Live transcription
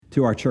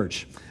to our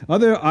church.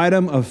 Other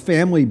item of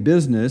family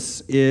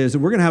business is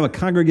we're going to have a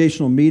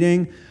congregational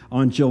meeting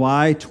on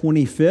July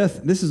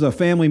 25th. This is a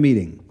family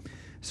meeting.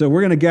 So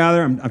we're going to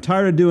gather. I'm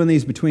tired of doing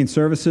these between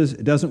services.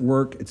 It doesn't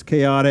work. It's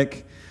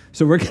chaotic.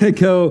 So we're going to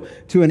go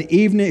to an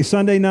evening,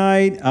 Sunday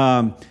night.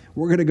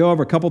 We're going to go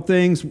over a couple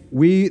things.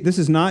 This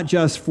is not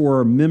just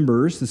for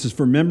members. This is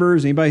for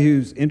members, anybody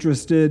who's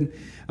interested.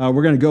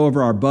 We're going to go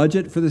over our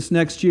budget for this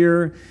next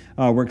year.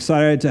 We're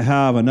excited to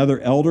have another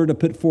elder to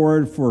put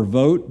forward for a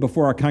vote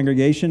before our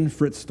congregation,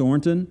 Fritz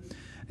Thornton.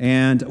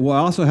 And we'll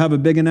also have a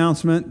big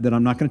announcement that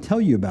I'm not going to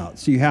tell you about.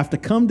 So you have to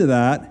come to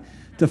that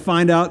to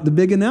find out the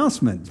big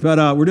announcement.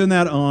 But we're doing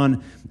that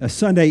on a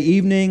Sunday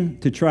evening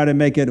to try to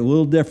make it a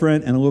little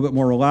different and a little bit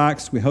more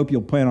relaxed. We hope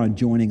you'll plan on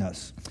joining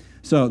us.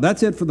 So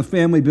that's it for the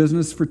family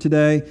business for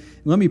today.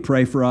 Let me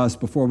pray for us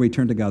before we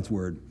turn to God's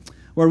Word.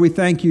 Lord, we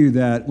thank you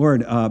that,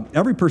 Lord,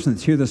 every person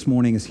that's here this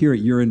morning is here at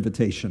your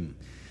invitation.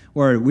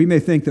 Lord, we may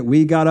think that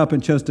we got up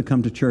and chose to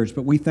come to church,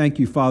 but we thank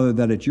you, Father,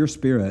 that it's your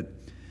Spirit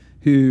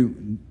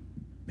who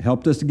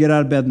helped us to get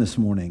out of bed this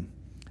morning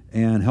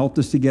and helped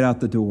us to get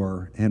out the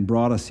door and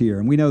brought us here.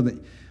 And we know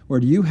that,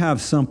 Lord, you have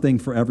something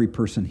for every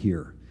person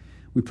here.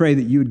 We pray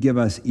that you would give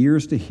us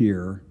ears to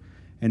hear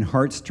and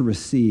hearts to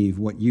receive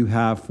what you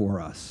have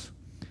for us.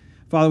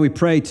 Father, we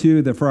pray,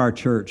 too, that for our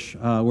church,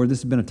 Lord, this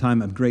has been a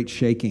time of great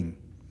shaking.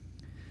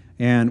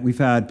 And we've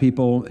had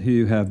people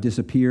who have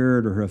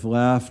disappeared or who have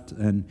left,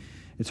 and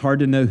it's hard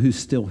to know who's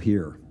still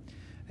here.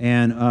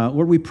 And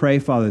Lord, we pray,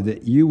 Father,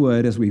 that you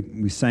would, as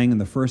we sang in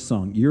the first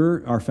song,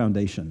 you're our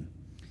foundation.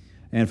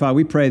 And Father,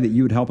 we pray that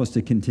you would help us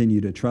to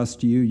continue to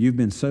trust you. You've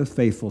been so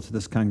faithful to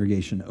this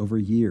congregation over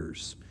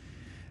years.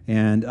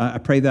 And I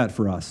pray that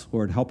for us.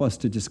 Lord, help us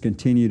to just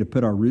continue to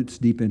put our roots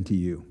deep into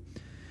you.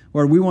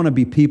 Lord, we want to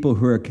be people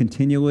who are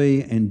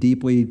continually and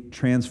deeply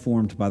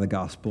transformed by the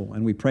gospel.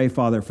 And we pray,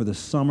 Father, for this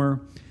summer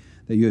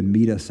that you would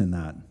meet us in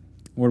that.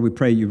 Lord, we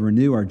pray you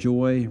renew our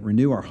joy,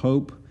 renew our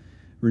hope,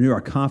 renew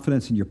our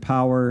confidence in your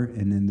power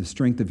and in the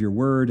strength of your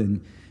word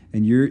and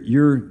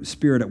your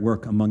spirit at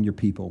work among your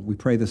people. We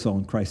pray this all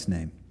in Christ's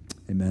name.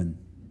 Amen.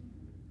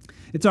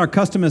 It's our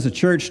custom as a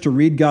church to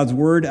read God's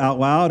word out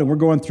loud, and we're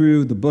going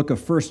through the book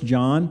of 1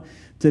 John.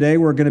 Today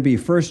we're going to be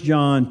 1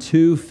 John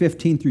 2,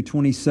 15 through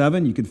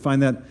 27. You can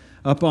find that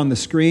up on the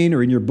screen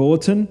or in your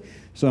bulletin.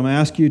 So I'm going to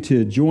ask you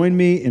to join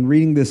me in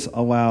reading this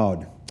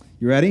aloud.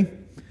 You ready?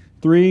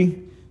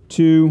 3,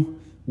 2,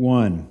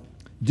 1.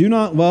 Do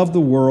not love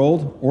the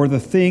world or the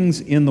things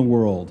in the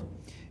world.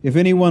 If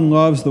anyone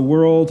loves the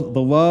world,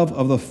 the love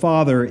of the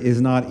Father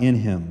is not in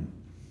him.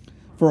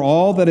 For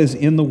all that is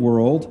in the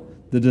world,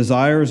 the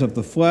desires of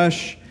the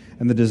flesh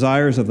and the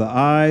desires of the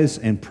eyes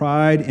and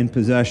pride in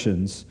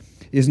possessions,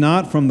 is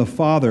not from the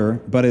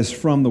Father, but is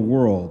from the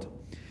world.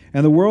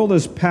 And the world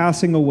is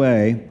passing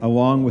away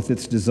along with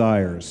its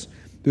desires.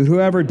 But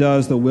whoever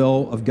does the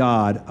will of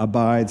God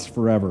abides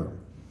forever.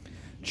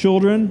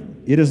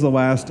 Children, it is the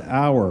last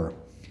hour.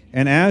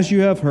 And as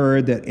you have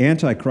heard that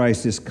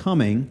Antichrist is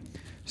coming,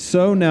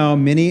 so now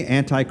many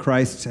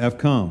Antichrists have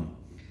come.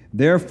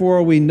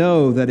 Therefore we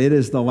know that it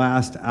is the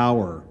last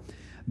hour.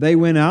 They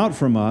went out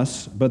from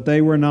us, but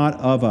they were not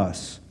of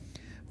us.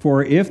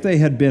 For if they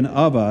had been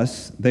of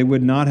us, they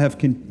would have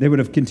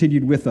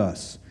continued with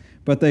us.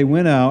 But they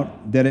went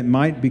out that it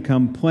might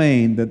become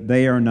plain that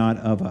they are not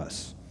of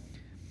us.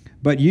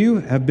 But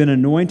you have been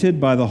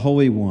anointed by the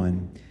Holy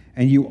One,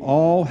 and you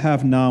all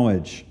have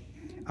knowledge.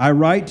 I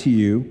write to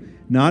you,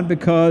 not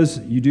because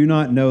you do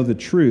not know the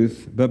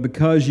truth, but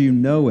because you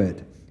know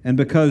it, and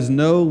because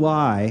no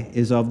lie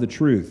is of the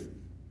truth.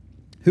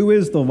 Who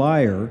is the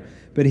liar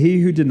but he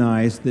who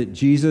denies that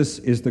Jesus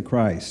is the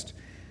Christ?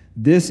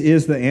 This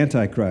is the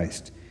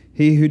Antichrist,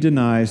 he who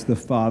denies the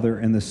Father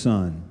and the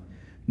Son.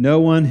 No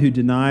one who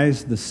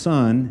denies the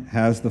Son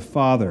has the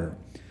Father.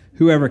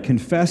 Whoever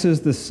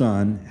confesses the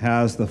Son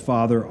has the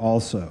Father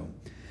also.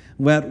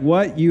 Let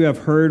what you have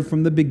heard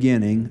from the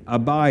beginning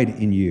abide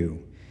in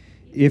you.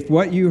 If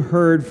what you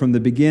heard from the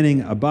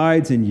beginning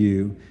abides in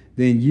you,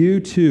 then you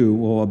too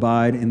will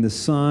abide in the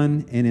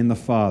Son and in the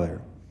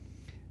Father.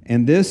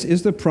 And this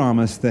is the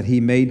promise that he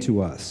made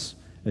to us,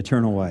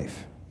 eternal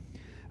life.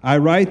 I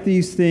write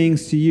these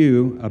things to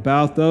you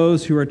about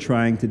those who are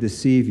trying to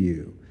deceive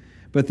you.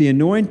 But the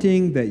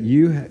anointing that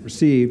you have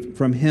received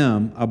from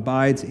him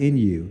abides in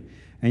you,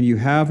 and you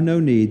have no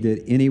need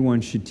that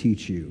anyone should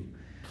teach you.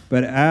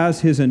 But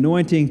as his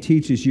anointing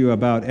teaches you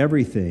about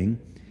everything,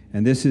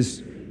 and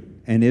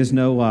is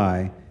no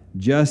lie,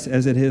 just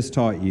as it has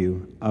taught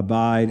you,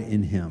 abide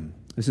in him.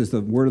 This is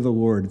the word of the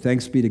Lord.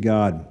 Thanks be to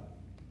God.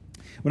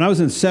 When I was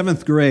in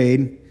 7th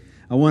grade,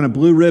 I won a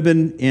blue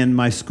ribbon in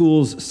my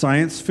school's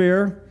science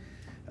fair.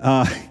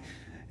 Yeah,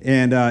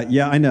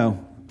 I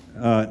know.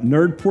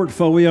 Nerd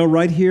portfolio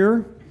right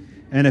here.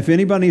 And if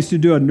anybody needs to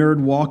do a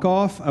nerd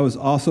walk-off, I was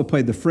also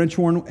played the French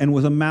horn and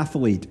was a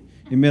mathlete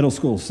in middle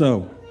school.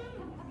 So,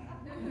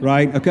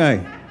 right?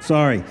 Okay,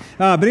 sorry.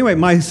 But anyway,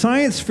 my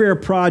science fair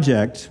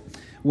project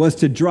was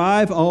to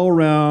drive all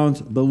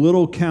around the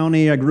little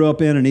county I grew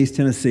up in East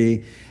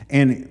Tennessee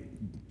and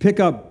pick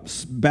up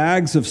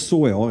bags of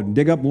soil and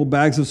dig up little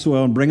bags of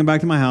soil and bring them back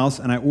to my house.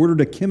 And I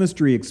ordered a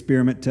chemistry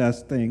experiment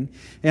test thing.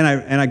 And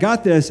I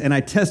got this and I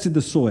tested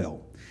the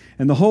soil.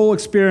 And the whole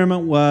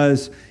experiment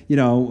was,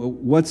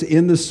 what's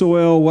in the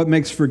soil, what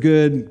makes for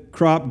good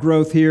crop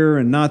growth here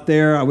and not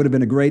there. I would have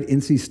been a great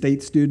NC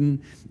State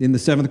student in the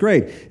 7th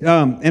grade.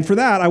 And for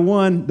that, I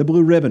won the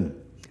blue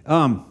ribbon.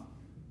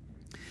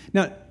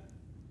 Now,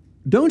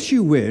 don't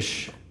you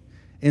wish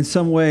in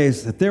some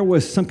ways that there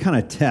was some kind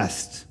of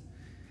test,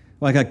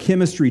 like a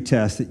chemistry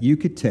test that you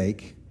could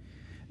take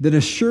that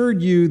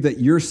assured you that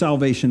your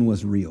salvation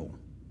was real?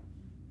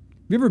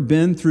 Have you ever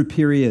been through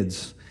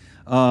periods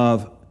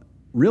of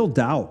real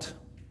doubt,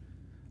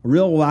 a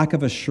real lack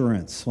of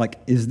assurance? Like,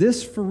 is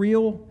this for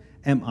real?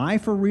 Am I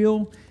for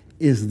real?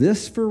 Is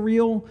this for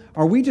real?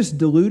 Are we just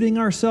deluding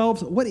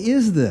ourselves? What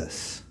is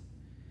this?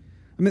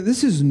 I mean,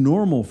 this is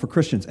normal for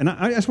Christians. And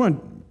I just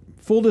want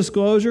full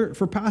disclosure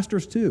for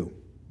pastors too.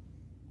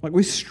 Like,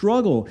 we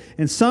struggle,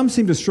 and some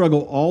seem to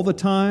struggle all the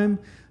time.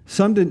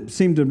 Some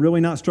seem to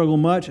really not struggle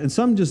much, and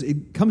some just,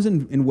 it comes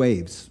in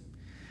waves,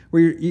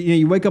 where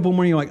you wake up one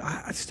morning, you're like,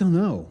 I just don't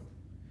know.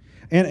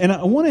 And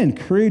I want to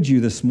encourage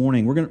you this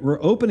morning.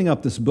 We're opening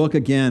up this book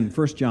again,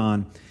 1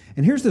 John,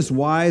 and here's this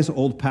wise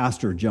old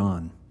pastor,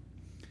 John,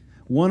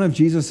 one of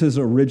Jesus'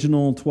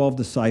 original 12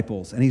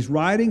 disciples, and he's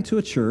writing to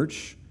a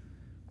church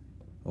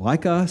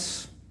like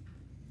us,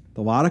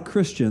 a lot of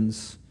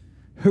Christians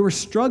who are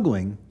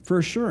struggling for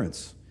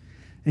assurance.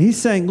 And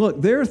he's saying,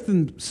 look, there are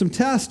some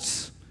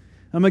tests.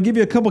 I'm going to give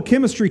you a couple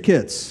chemistry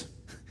kits.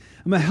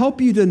 I'm going to help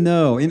you to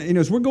know. And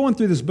as we're going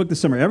through this book this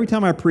summer, every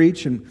time I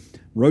preach and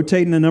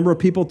rotating a number of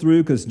people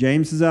through, because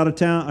James is out of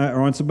town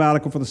or on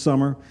sabbatical for the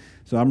summer,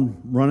 so I'm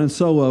running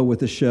solo with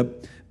the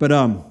ship. But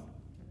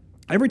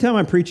every time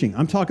I'm preaching,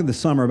 I'm talking this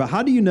summer about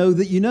how do you know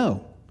that you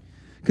know?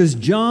 Because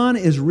John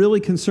is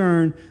really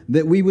concerned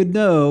that we would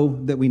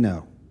know that we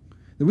know.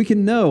 That we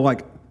can know,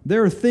 like,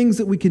 there are things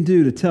that we can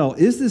do to tell,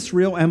 is this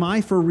real? Am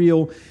I for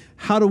real?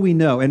 How do we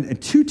know? And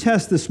two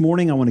tests this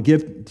morning I want to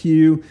give to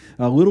you,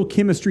 a little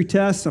chemistry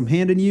test I'm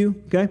handing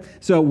you, okay?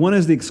 So one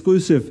is the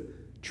exclusive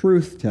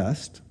truth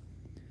test.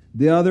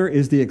 The other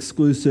is the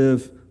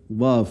exclusive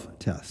love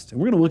test. And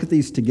we're going to look at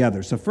these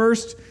together. So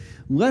first,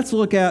 let's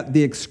look at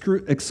the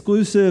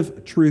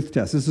exclusive truth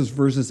test. This is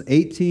verses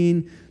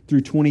 18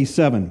 through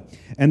 27.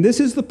 And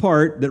this is the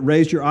part that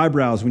raised your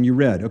eyebrows when you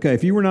read. Okay,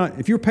 if you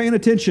were paying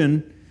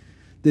attention,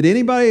 did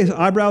anybody's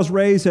eyebrows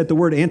raise at the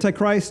word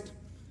Antichrist?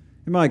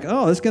 You're like,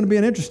 oh, this is going to be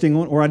an interesting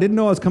one, or I didn't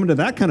know I was coming to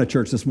that kind of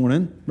church this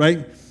morning,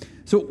 right?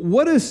 So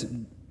what is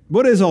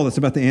all this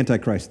about the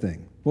Antichrist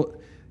thing? Well,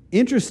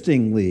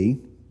 interestingly,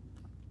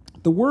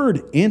 the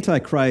word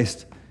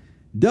Antichrist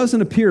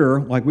doesn't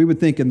appear like we would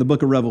think in the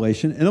book of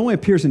Revelation. It only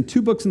appears in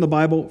two books in the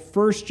Bible,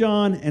 1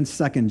 John and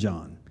 2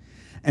 John.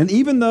 And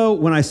even though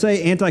when I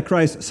say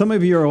Antichrist, some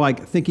of you are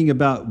like thinking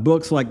about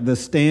books like The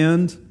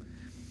Stand,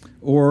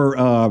 or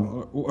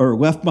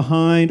Left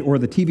Behind, or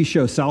the TV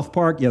show South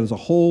Park. Yeah, there's a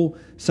whole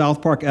South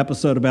Park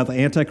episode about the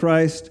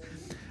Antichrist.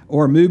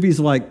 Or movies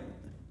like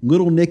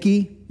Little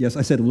Nicky. Yes,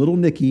 I said Little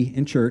Nicky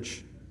in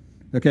church.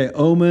 Okay,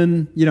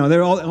 Omen.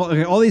 They're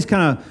all these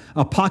kind of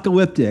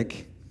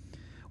apocalyptic.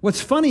 What's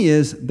funny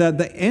is that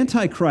the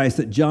Antichrist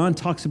that John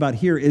talks about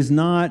here is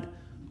not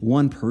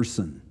one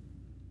person.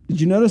 Did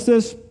you notice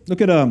this?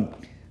 Look at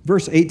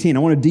verse 18. I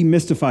want to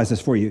demystify this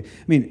for you.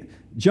 I mean,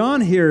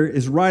 John here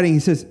is writing, he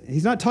says,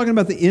 he's not talking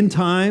about the end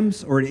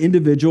times or an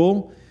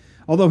individual,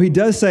 although he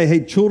does say,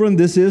 hey, children,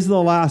 this is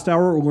the last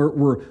hour.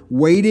 We're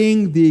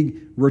waiting the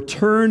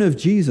return of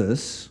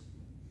Jesus.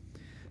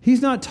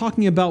 He's not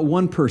talking about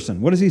one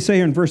person. What does he say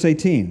here in verse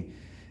 18?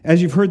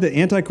 As you've heard that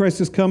Antichrist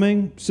is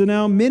coming, so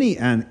now many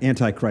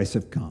Antichrists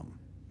have come.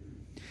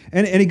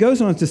 And he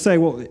goes on to say,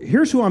 well,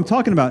 here's who I'm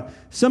talking about.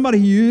 Somebody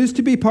who used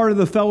to be part of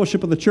the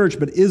fellowship of the church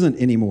but isn't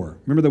anymore.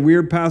 Remember the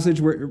weird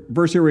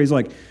verse here where he's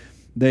like,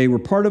 they were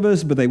part of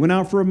us, but they went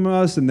out from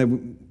us,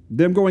 and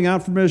them going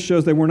out from us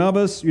shows they weren't of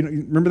us. You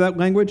remember that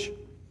language?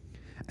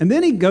 And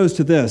then he goes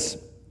to this.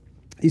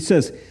 He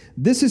says,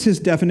 this is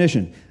his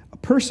definition, a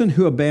person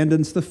who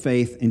abandons the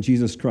faith in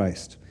Jesus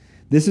Christ.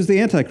 This is the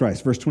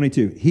Antichrist, verse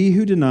 22. He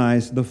who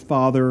denies the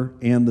Father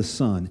and the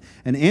Son.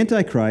 An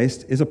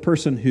Antichrist is a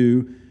person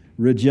who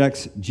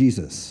rejects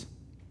Jesus.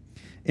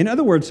 In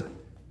other words,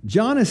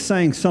 John is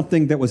saying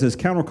something that was as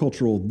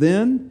countercultural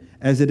then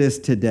as it is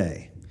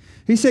today.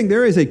 He's saying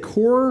there is a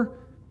core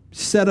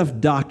set of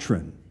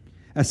doctrine,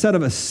 a set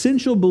of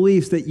essential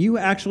beliefs that you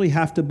actually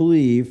have to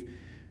believe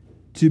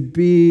to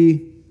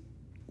be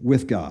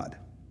with God,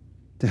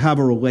 to have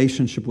a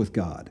relationship with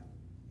God.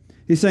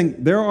 He's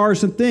saying there are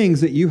some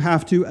things that you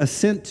have to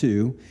assent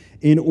to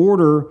in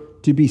order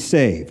to be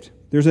saved.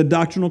 There's a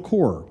doctrinal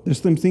core.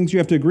 There's some things you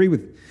have to agree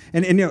with.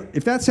 And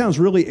if that sounds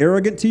really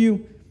arrogant to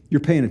you,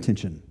 you're paying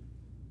attention.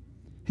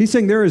 He's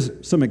saying there is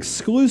some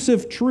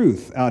exclusive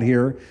truth out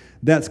here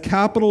that's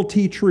capital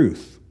T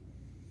truth.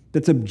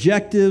 That's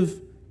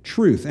objective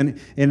truth. And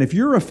if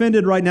you're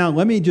offended right now,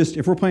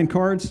 if we're playing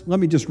cards,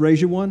 let me just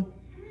raise you one.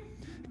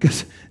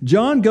 Because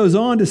John goes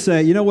on to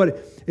say, you know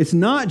what? It's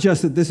not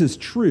just that this is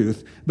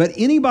truth, but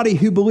anybody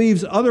who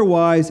believes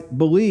otherwise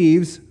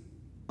believes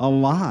a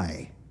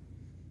lie.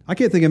 I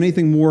can't think of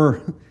anything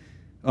more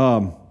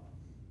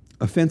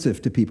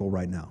offensive to people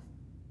right now.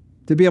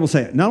 To be able to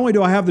say, not only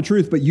do I have the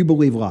truth, but you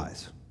believe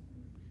lies.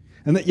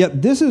 And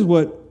yet this is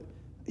what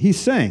he's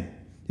saying.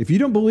 If you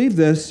don't believe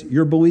this,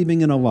 you're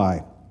believing in a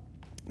lie.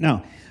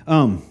 Now,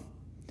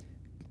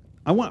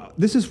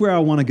 this is where I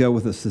want to go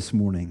with this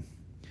morning.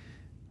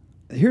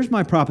 Here's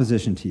my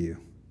proposition to you.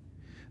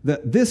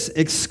 That this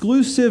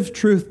exclusive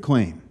truth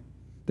claim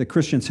that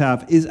Christians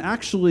have is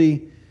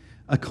actually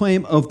a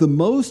claim of the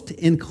most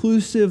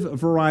inclusive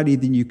variety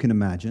than you can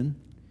imagine.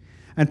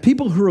 And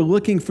people who are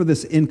looking for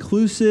this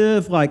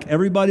inclusive, like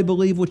everybody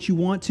believe what you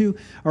want to,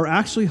 are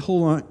actually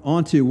holding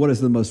on to what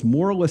is the most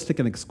moralistic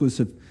and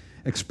exclusive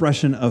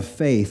expression of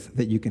faith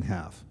that you can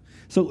have.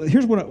 So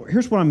here's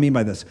what I mean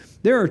by this.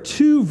 There are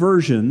two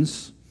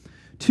versions,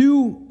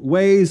 two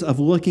ways of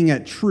looking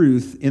at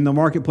truth in the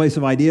marketplace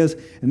of ideas,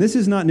 and this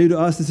is not new to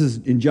us. This is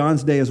in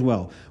John's day as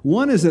well.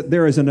 One is that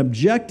there is an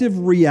objective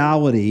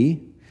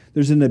reality.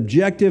 There's an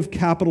objective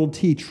capital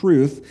T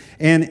truth,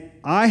 and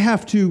I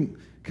have to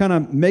kind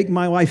of make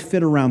my life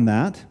fit around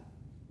that.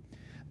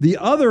 The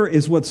other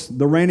is what's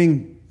the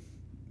reigning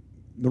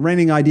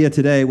idea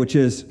today, which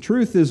is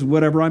truth is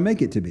whatever I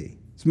make it to be.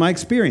 It's my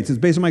experience. It's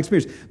based on my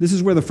experience. This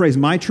is where the phrase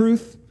 "my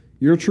truth,"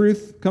 your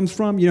truth comes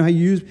from. You know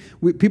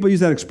how people use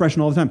that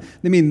expression all the time.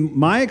 They mean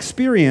my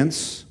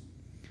experience.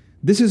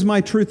 This is my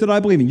truth that I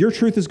believe in. Your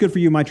truth is good for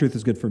you. My truth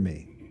is good for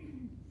me.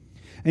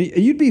 And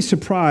you'd be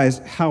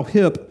surprised how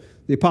hip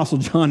the Apostle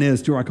John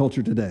is to our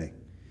culture today.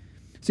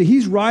 See,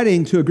 he's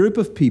writing to a group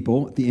of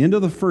people at the end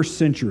of the first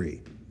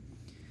century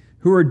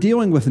who are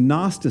dealing with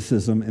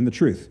Gnosticism and the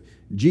truth.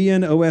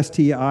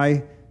 Gnosticism.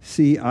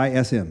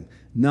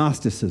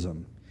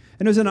 Gnosticism.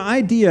 And there's an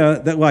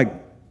idea that, like,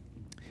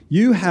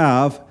 you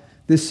have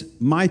this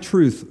my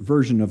truth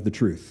version of the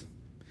truth.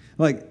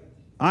 Like,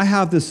 I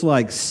have this,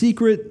 like,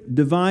 secret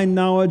divine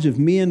knowledge of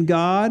me and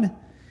God,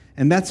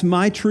 and that's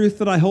my truth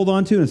that I hold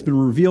on to, and it's been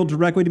revealed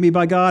directly to me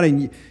by God,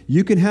 and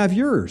you can have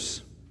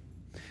yours.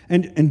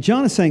 And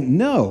John is saying,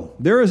 no,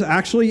 there is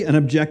actually an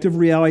objective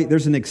reality.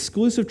 There's an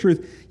exclusive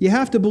truth. You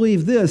have to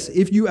believe this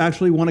if you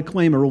actually want to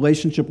claim a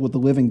relationship with the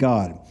living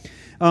God.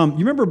 You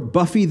remember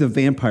Buffy the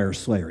Vampire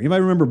Slayer?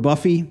 Anybody remember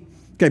Buffy?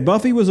 Okay,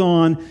 Buffy was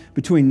on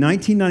between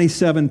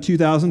 1997 and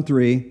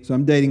 2003, so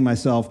I'm dating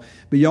myself,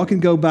 but y'all can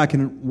go back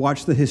and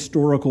watch the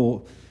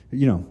historical,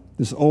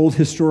 this old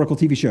historical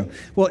TV show.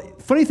 Well,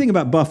 funny thing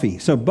about Buffy.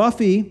 So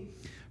Buffy,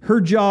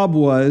 her job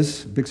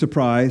was, big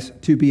surprise,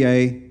 to be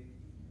a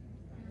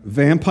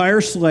vampire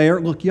slayer.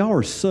 Look, y'all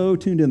are so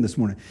tuned in this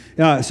morning.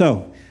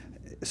 So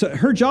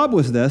her job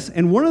was this,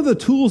 and one of the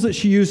tools that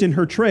she used in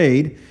her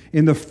trade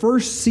in the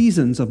first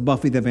seasons of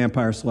Buffy the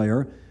Vampire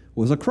Slayer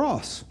was a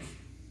cross.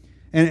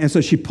 And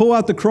so she pulled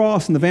out the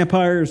cross, and the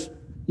vampires,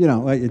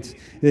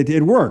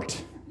 it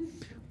worked.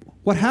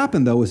 What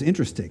happened, though, was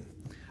interesting.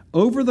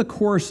 Over the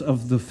course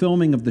of the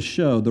filming of the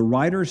show, the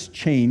writers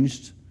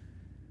changed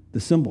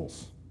the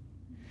symbols.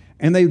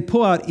 And they would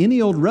pull out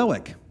any old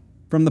relic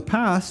from the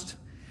past,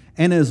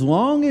 and as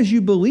long as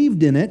you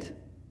believed in it,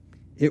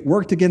 it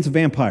worked against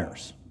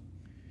vampires.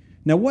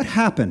 Now, what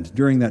happened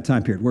during that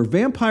time period? Were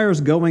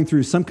vampires going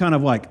through some kind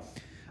of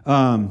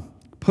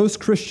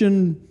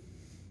post-Christian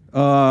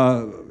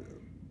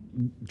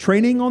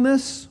training on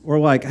this? Or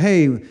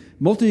hey,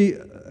 let's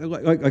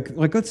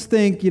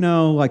think,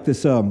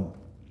 this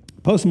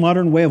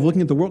postmodern way of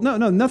looking at the world. No,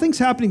 nothing's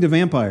happening to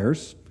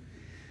vampires.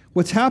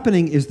 What's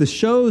happening is the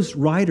show's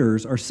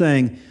writers are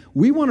saying,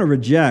 we want to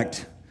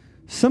reject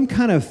some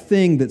kind of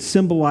thing that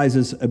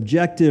symbolizes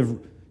objective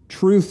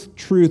truth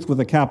with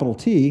a capital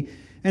T,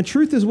 and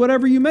truth is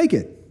whatever you make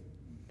it.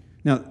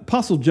 Now,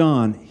 Apostle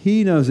John,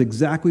 he knows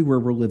exactly where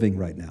we're living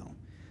right now.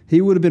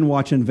 He would have been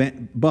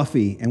watching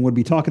Buffy and would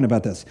be talking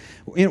about this.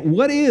 And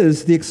what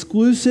is the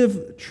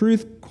exclusive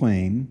truth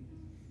claim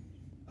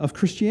of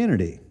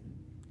Christianity?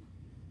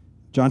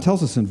 John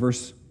tells us in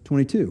verse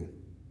 22.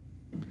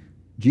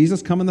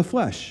 Jesus come in the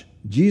flesh.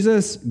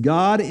 Jesus,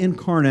 God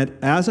incarnate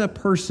as a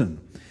person.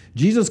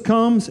 Jesus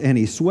comes and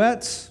he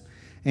sweats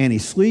and he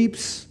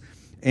sleeps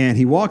and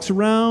he walks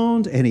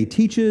around and he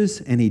teaches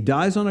and he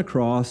dies on a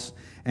cross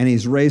and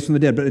he's raised from the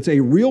dead. But it's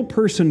a real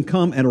person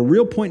come at a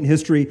real point in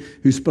history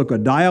who spoke a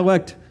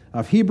dialect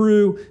of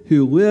Hebrew,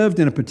 who lived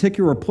in a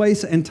particular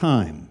place and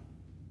time,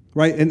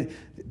 right? And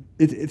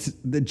it's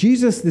that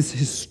Jesus, this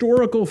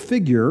historical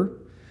figure,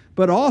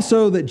 but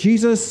also that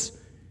Jesus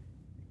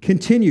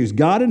continues.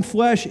 God in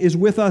flesh is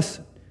with us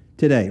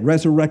today,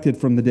 resurrected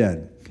from the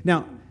dead.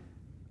 Now,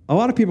 a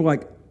lot of people are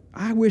like,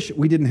 I wish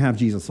we didn't have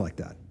Jesus like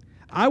that.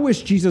 I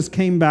wish Jesus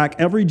came back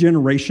every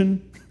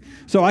generation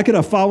so I could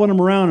have followed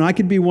him around and I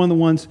could be one of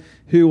the ones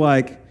who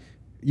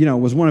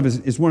was one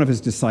of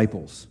his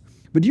disciples.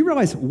 But do you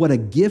realize what a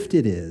gift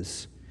it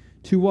is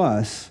to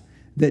us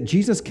that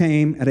Jesus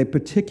came at a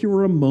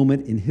particular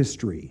moment in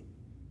history?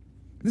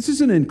 This is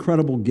an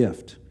incredible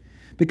gift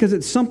because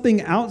it's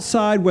something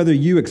outside whether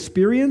you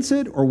experience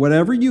it or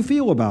whatever you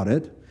feel about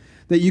it,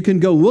 that you can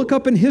go look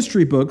up in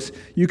history books.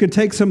 You can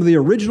take some of the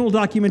original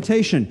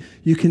documentation.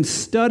 You can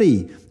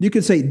study. You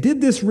can say, did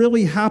this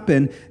really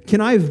happen?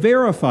 Can I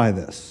verify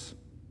this?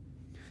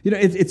 You know,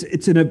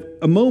 it's in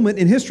a moment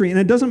in history, and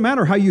it doesn't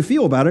matter how you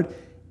feel about it.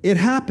 It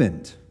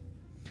happened.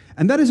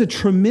 And that is a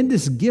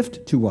tremendous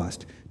gift to us,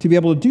 to be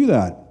able to do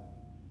that.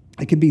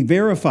 It can be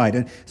verified.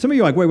 And some of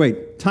you are like,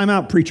 wait, time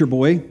out, preacher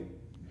boy.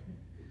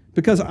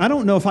 Because I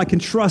don't know if I can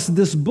trust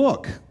this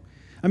book.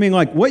 I mean,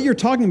 like, what you're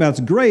talking about is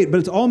great, but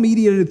it's all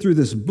mediated through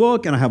this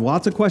book, and I have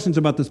lots of questions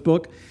about this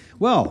book.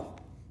 Well,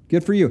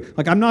 good for you.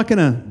 Like, I'm not going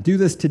to do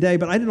this today,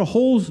 but I did a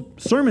whole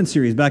sermon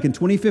series back in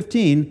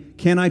 2015,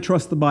 Can I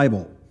Trust the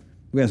Bible?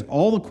 We asked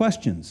all the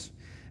questions.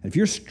 And if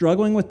you're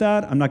struggling with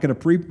that, I'm not going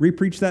to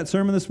re-preach that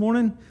sermon this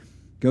morning.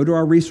 Go to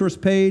our resource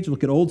page,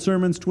 look at old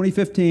sermons,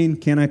 2015,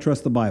 Can I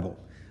Trust the Bible?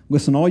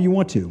 Listen all you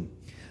want to.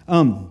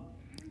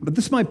 But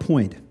this is my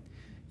point.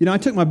 You know, I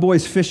took my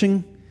boys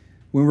fishing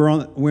when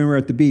we were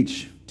at the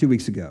beach 2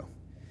 weeks ago.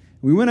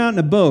 We went out in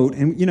a boat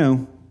and, you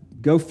know,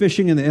 go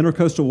fishing in the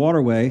Intercoastal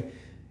Waterway.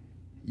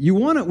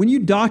 When you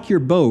dock your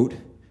boat,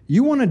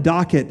 you want to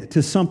dock it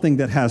to something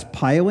that has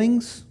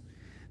pilings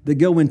that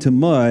go into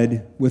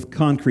mud with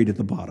concrete at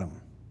the bottom.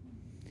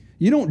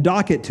 You don't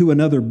dock it to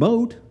another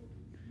boat.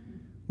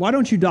 Why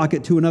don't you dock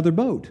it to another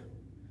boat?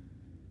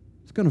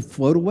 It's going to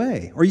float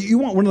away. Or you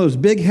want one of those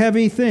big,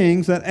 heavy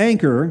things, that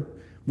anchor,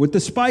 with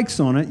the spikes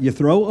on it, you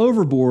throw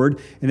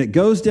overboard, and it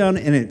goes down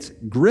and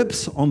it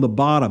grips on the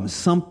bottom,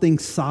 something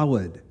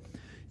solid.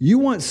 You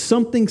want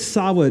something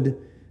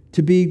solid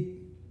to be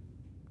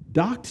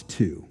docked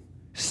to.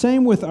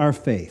 Same with our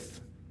faith.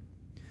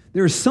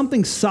 There is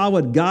something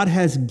solid God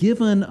has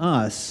given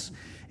us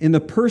in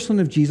the person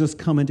of Jesus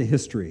come into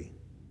history.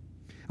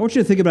 I want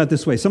you to think about it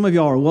this way. Some of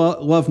y'all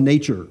love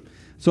nature.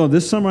 So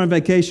this summer on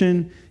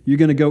vacation, you're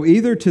going to go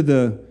either to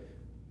the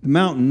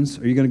mountains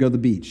or you're going to go to the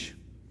beach.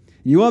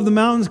 You love the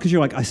mountains because you're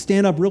like, I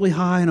stand up really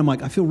high and I'm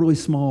like, I feel really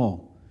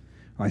small.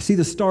 Or I see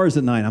the stars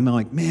at night. I'm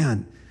like,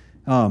 man,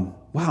 wow,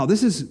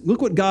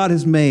 look what God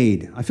has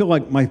made. I feel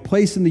like my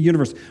place in the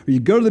universe. Or you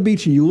go to the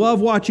beach and you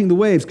love watching the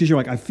waves because you're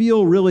like, I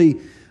feel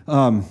really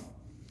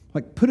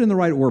like put in the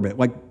right orbit.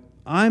 Like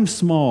I'm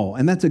small,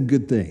 and that's a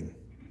good thing.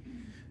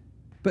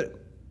 But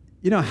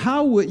you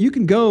know, you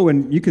can go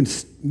and you can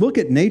look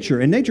at nature,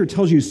 and nature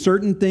tells you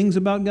certain things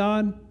about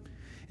God.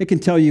 It can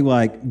tell you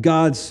like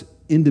God's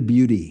into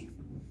beauty.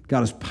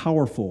 God is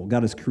powerful.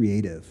 God is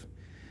creative.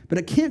 But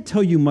it can't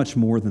tell you much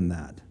more than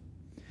that.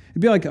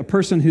 It'd be like a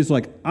person who's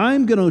like,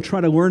 I'm going to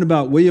try to learn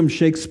about William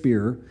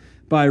Shakespeare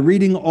by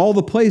reading all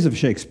the plays of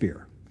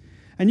Shakespeare.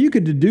 And you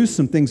could deduce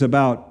some things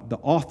about the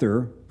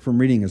author from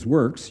reading his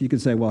works. You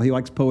could say, well, he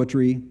likes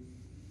poetry.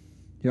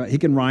 You know, he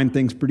can rhyme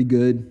things pretty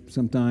good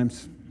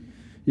sometimes.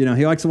 You know,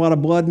 he likes a lot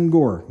of blood and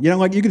gore. You know,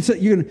 like you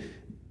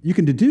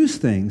can deduce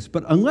things,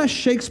 but unless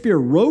Shakespeare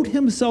wrote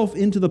himself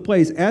into the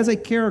plays as a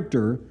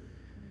character,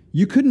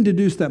 you couldn't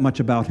deduce that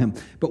much about him.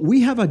 But we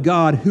have a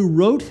God who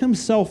wrote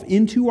himself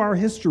into our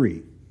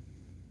history,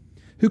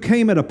 who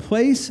came at a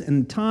place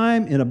and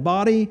time in a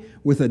body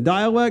with a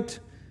dialect,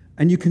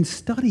 and you can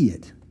study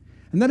it.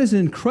 And that is an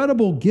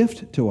incredible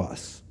gift to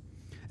us.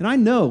 And I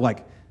know,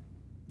 like,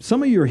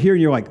 some of you are here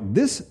and you're like,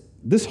 this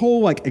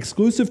whole, like,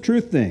 exclusive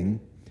truth thing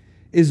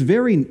is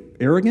very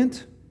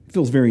arrogant. It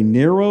feels very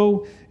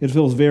narrow. It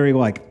feels very,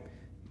 like,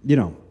 you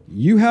know,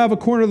 you have a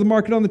corner of the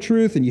market on the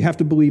truth, and you have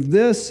to believe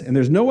this, and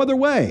there's no other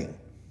way. And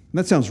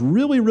that sounds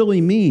really,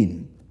 really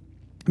mean.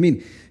 I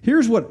mean,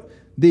 here's what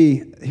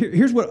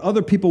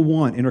other people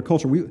want in our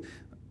culture.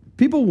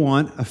 People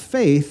want a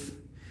faith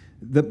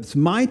that's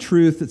my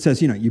truth that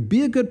says, you know, you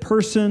be a good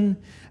person,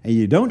 and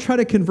you don't try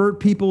to convert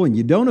people, and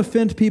you don't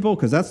offend people,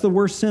 because that's the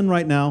worst sin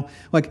right now.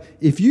 Like,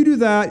 if you do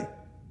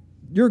that,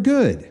 you're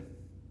good.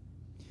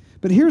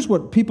 But here's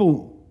what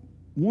people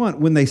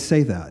want when they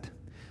say that.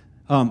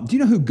 Do you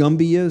know who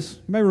Gumby is?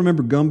 You may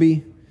remember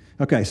Gumby.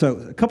 Okay, so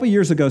a couple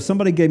years ago,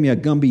 somebody gave me a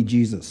Gumby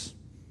Jesus.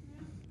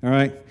 All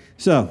right?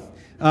 So,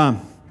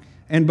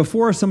 and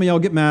before some of y'all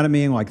get mad at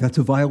me and like, that's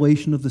a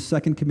violation of the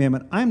second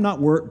commandment, I'm not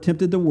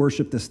tempted to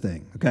worship this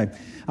thing. Okay?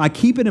 I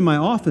keep it in my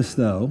office,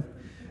 though,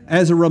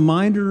 as a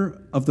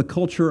reminder of the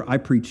culture I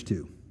preach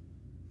to.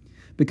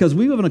 Because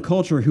we live in a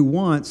culture who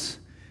wants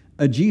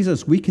a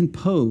Jesus we can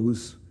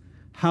pose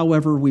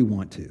however we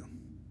want to.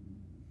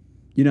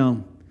 You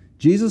know,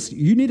 Jesus,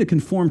 you need to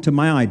conform to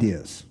my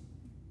ideas.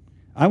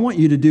 I want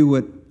you to do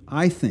what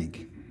I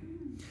think.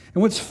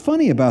 And what's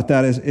funny about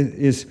that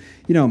is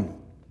you know,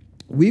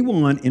 we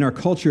want in our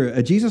culture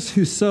a Jesus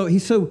who's so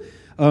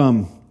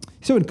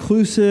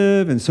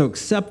inclusive and so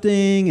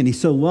accepting, and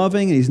he's so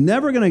loving, and he's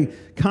never going to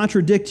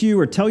contradict you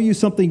or tell you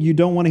something you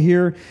don't want to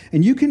hear.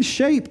 And you can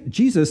shape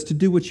Jesus to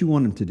do what you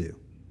want him to do.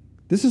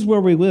 This is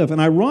where we live.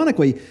 And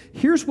ironically,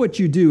 here's what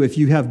you do if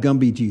you have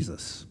Gumby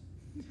Jesus.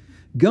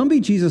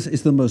 Gumby Jesus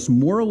is the most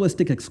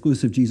moralistic,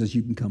 exclusive Jesus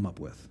you can come up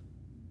with.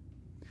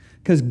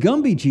 Because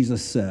Gumby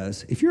Jesus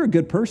says, if you're a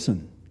good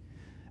person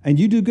and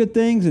you do good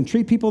things and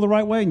treat people the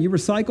right way and you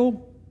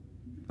recycle,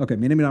 Okay,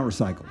 maybe not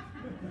recycle.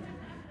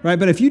 Right,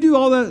 but if you do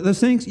all those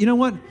things, you know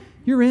what?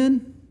 You're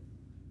in.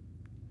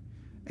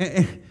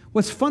 And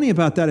what's funny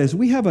about that is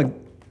we have a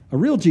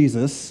real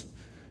Jesus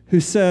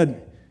who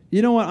said,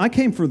 you know what? I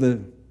came for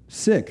the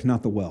sick,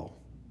 not the well.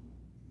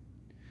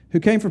 Who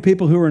came for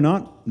people who are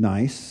not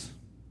nice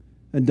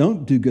and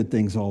don't do good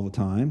things all the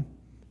time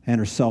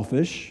and are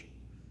selfish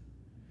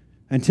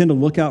and tend to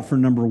look out for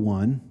number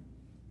one.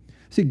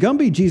 See,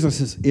 Gumby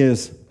Jesus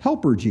is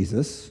helper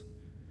Jesus.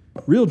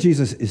 Real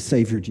Jesus is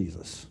Savior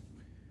Jesus.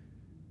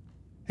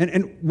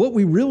 And what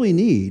we really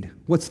need, you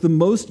want to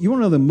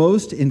know the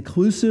most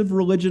inclusive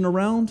religion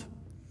around?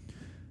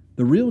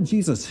 The real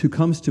Jesus who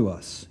comes to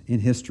us in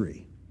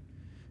history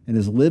and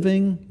is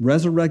living,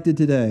 resurrected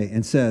today,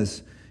 and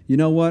says, you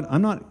know what?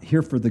 I'm not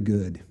here for the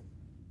good.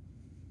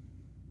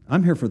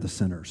 I'm here for the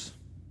sinners.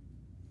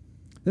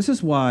 This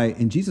is why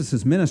in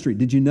Jesus' ministry,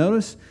 did you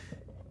notice?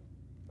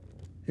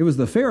 It was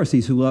the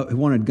Pharisees who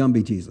wanted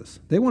Gumby Jesus.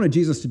 They wanted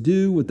Jesus to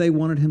do what they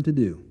wanted him to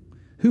do.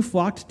 Who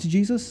flocked to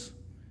Jesus?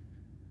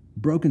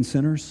 Broken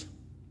sinners.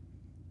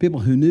 People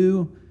who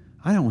knew,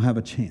 I don't have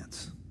a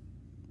chance.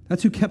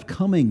 That's who kept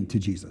coming to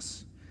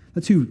Jesus.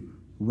 That's who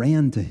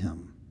ran to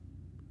him.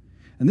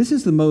 And this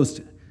is the most,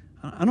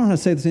 I don't know how to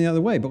say this any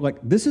other way,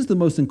 but this is the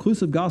most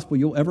inclusive gospel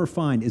you'll ever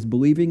find, is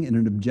believing in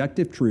an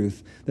objective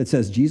truth that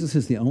says Jesus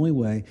is the only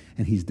way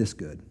and he's this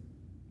good.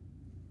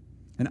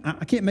 And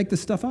I can't make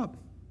this stuff up.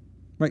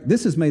 Right?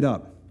 This is made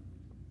up.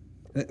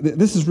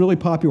 This is really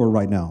popular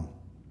right now.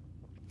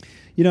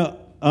 You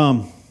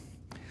know,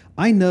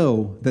 I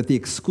know that the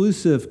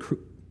exclusive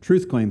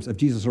truth claims of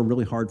Jesus are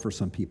really hard for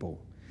some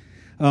people.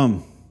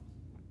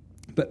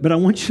 But I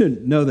want you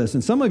to know this,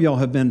 and some of y'all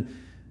have been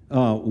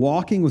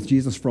walking with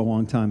Jesus for a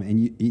long time,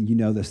 and you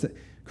know this, that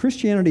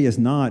Christianity is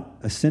not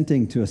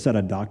assenting to a set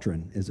of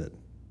doctrine, is it?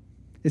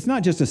 It's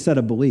not just a set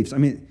of beliefs. I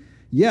mean,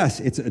 yes,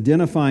 it's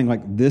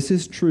identifying this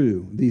is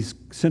true. These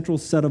central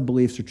set of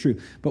beliefs are true.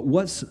 But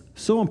what's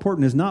so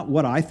important is not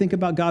what I think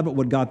about God, but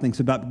what God thinks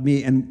about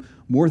me, and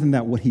more than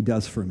that, what he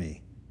does for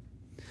me.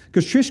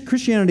 Because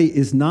Christianity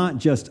is not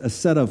just a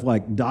set of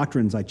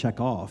doctrines I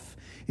check off.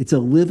 It's a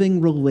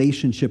living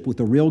relationship with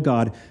the real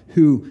God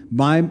who,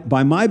 by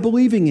my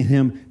believing in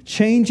him,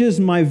 changes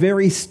my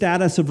very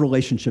status of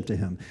relationship to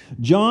him.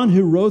 John,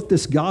 who wrote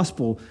this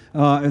gospel,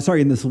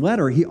 in this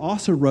letter, he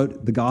also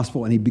wrote the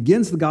gospel, and he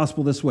begins the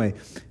gospel this way.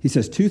 He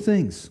says two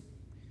things.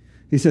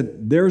 He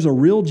said, there's a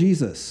real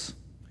Jesus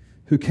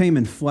who came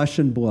in flesh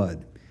and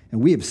blood,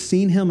 and we have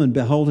seen him and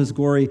beheld his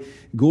glory.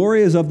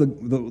 Glory is of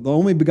the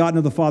only begotten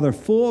of the Father,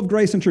 full of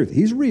grace and truth.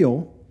 He's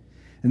real.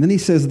 And then he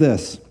says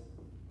this.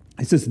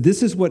 He says,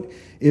 this is what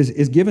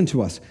is given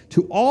to us.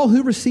 To all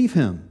who receive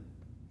him,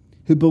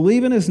 who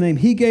believe in his name,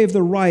 he gave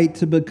the right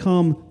to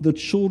become the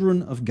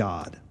children of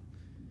God.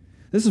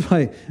 This is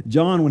why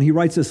John, when he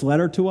writes this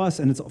letter to us,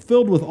 and it's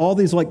filled with all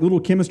these little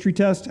chemistry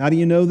tests, how do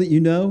you know that you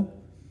know?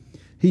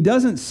 He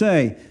doesn't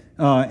say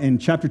in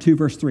chapter 2,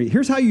 verse 3,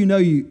 here's how you know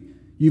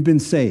you've been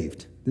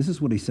saved. This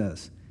is what he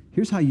says.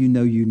 Here's how you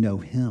know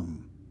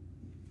him.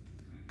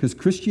 Because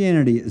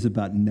Christianity is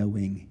about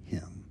knowing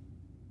him.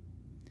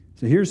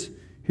 So here's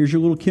your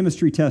little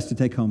chemistry test to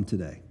take home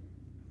today.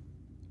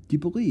 Do you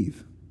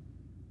believe?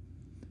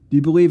 Do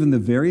you believe in the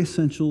very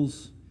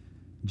essentials?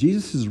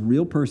 Jesus is a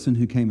real person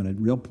who came at a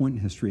real point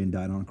in history and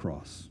died on a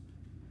cross.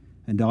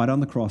 And died on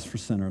the cross for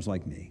sinners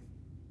like me.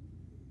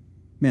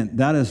 Man,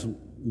 that is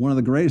one of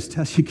the greatest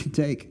tests you can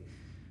take.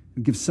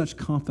 It gives such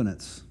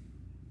confidence.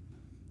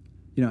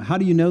 You know, how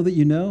do you know that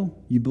you know?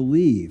 You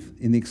believe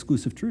in the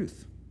exclusive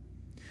truth.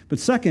 But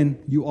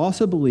second, you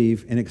also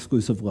believe in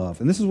exclusive love.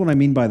 And this is what I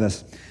mean by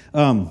this.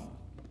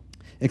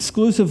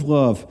 Exclusive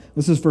love.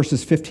 This is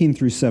verses 15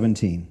 through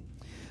 17.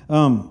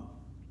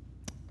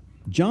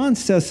 John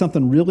says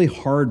something really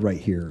hard right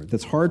here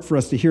that's hard for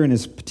us to hear and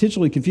is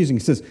potentially confusing. He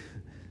says,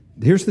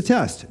 here's the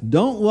test.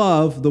 Don't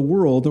love the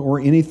world or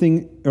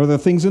anything or the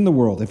things in the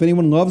world. If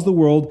anyone loves the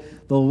world,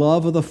 the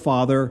love of the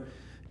Father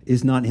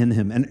is not in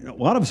him. And a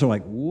lot of us are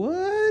like,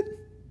 what?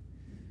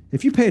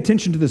 If you pay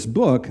attention to this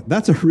book,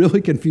 that's a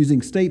really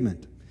confusing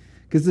statement.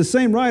 Because the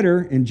same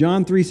writer in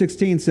John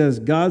 3:16 says,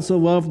 God so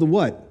loved the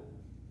what?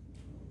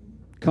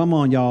 Come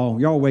on,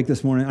 y'all. Y'all awake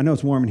this morning. I know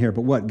it's warm in here,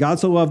 but what? God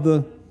so loved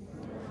the...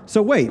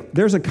 So wait,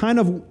 there's a kind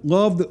of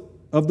love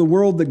of the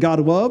world that God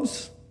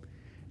loves,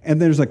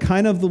 and there's a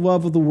kind of the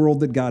love of the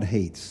world that God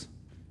hates.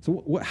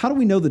 So how do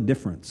we know the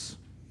difference?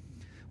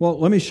 Well,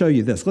 let me show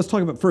you this. Let's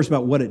talk first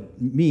about what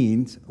it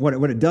means, what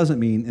it doesn't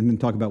mean, and then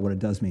talk about what it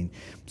does mean.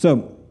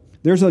 So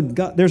there's a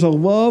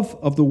love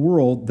of the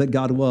world that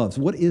God loves.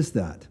 What is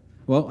that?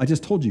 Well, I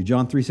just told you,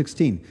 John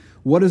 3:16.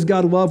 What does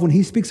God love? When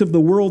he speaks of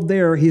the world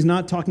there, he's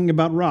not talking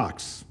about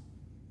rocks.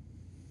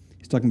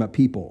 He's talking about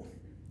people.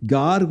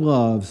 God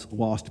loves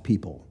lost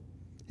people.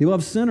 He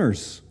loves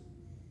sinners.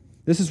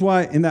 This is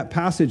why in that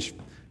passage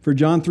for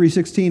John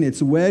 3:16,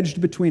 it's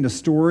wedged between a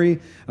story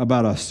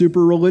about a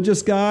super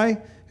religious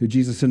guy who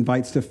Jesus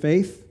invites to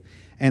faith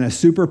and a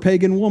super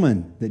pagan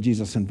woman that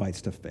Jesus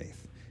invites to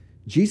faith.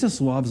 Jesus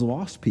loves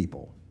lost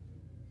people.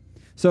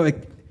 So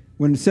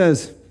when it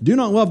says, do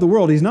not love the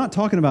world, he's not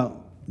talking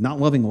about not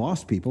loving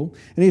lost people.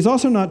 And he's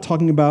also not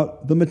talking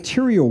about the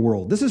material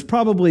world. This is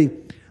probably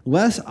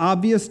less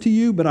obvious to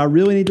you, but I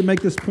really need to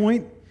make this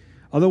point.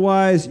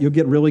 Otherwise, you'll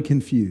get really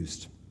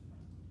confused.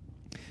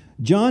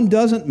 John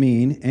doesn't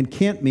mean and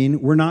can't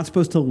mean we're not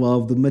supposed to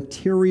love the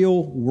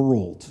material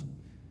world.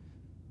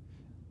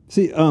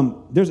 See,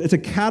 it's a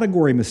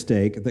category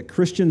mistake that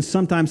Christians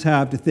sometimes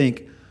have to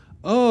think,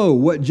 oh,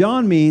 what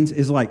John means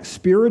is like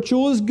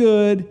spiritual is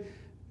good,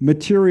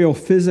 material,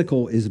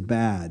 physical is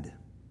bad.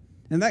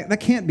 And that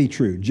can't be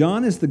true.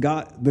 John is the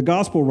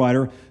gospel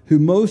writer who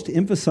most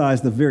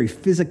emphasized the very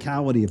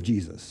physicality of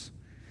Jesus.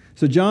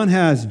 So John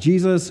has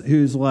Jesus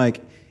who's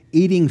like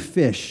eating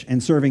fish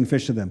and serving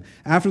fish to them.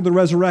 After the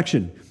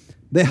resurrection,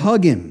 they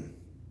hug him.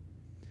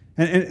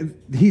 And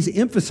he's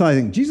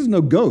emphasizing Jesus is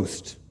no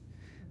ghost.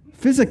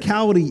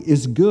 Physicality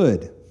is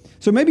good.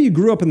 So maybe you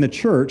grew up in the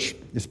church,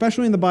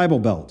 especially in the Bible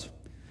Belt.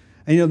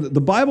 And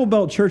the Bible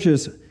Belt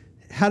churches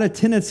had a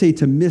tendency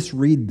to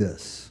misread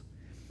this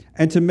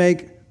and to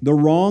make the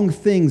wrong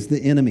things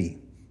the enemy.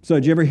 So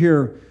did you ever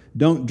hear,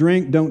 don't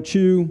drink, don't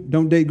chew,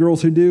 don't date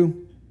girls who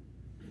do?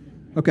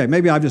 Okay,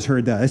 maybe I've just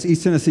heard that. That's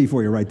East Tennessee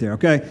for you right there,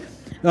 okay?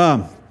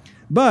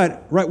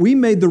 But we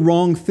made the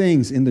wrong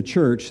things in the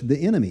church the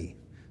enemy.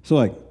 So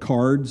like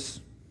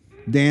cards,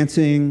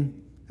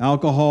 dancing,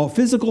 alcohol,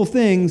 physical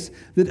things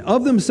that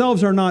of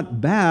themselves are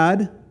not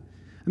bad.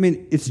 I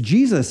mean, it's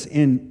Jesus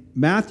in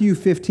Matthew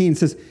 15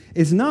 says,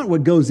 it's not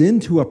what goes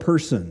into a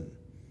person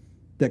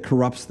that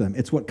corrupts them.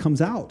 It's what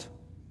comes out.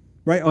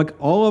 Right? Like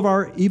all of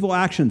our evil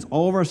actions,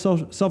 all of our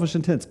selfish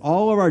intents,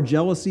 all of our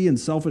jealousy and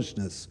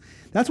selfishness,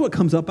 that's what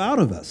comes up out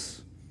of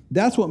us.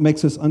 That's what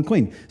makes us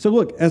unclean. So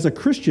look, as a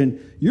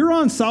Christian, you're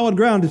on solid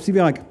ground to be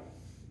like,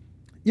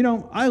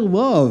 I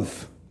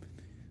love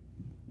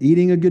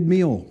eating a good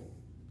meal.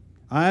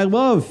 I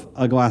love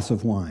a glass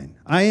of wine.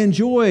 I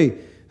enjoy,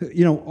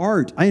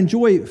 art. I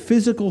enjoy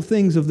physical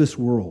things of this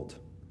world.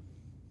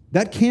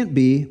 That can't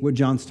be what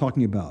John's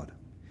talking about.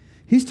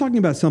 He's talking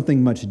about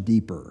something much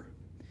deeper.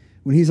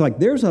 When he's like,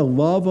 there's a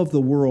love of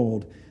the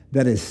world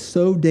that is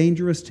so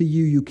dangerous to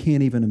you, you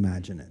can't even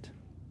imagine it.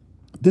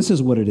 This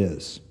is what it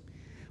is.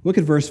 Look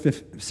at verse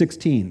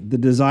 16. The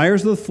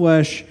desires of the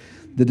flesh,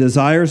 the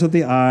desires of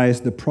the eyes,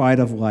 the pride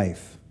of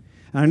life.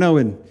 And I know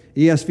in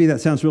ESV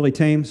that sounds really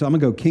tame, so I'm going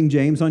to go King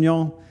James on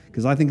y'all,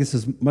 because I think this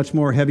is much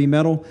more heavy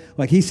metal.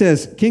 Like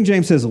King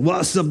James says,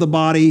 lusts of the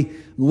body,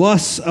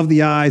 lusts of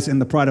the eyes,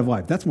 and the pride of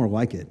life. That's more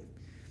like it.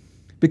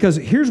 Because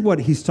here's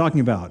what he's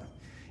talking about.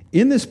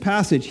 In this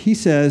passage, he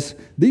says,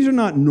 these are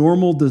not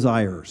normal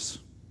desires.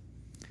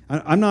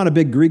 I'm not a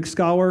big Greek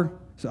scholar,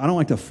 so I don't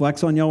like to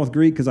flex on y'all with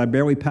Greek because I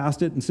barely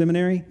passed it in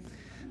seminary.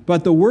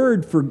 But the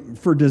word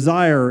for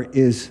desire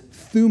is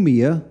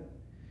thumia.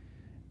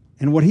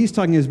 And what he's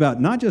talking is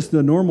about not just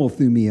the normal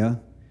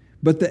thumia,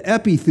 but the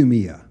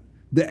epithumia,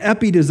 the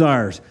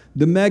epi-desires,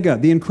 the mega,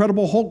 the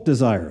Incredible Hulk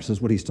desires is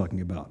what he's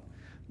talking about.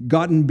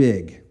 Gotten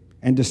big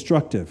and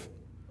destructive.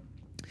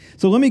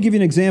 So let me give you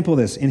an example of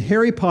this. In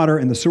Harry Potter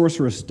and the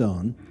Sorcerer's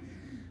Stone,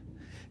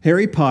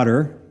 Harry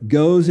Potter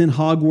goes in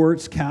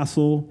Hogwarts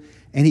Castle,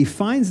 and he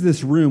finds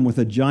this room with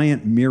a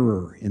giant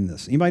mirror in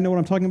this. Anybody know what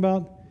I'm talking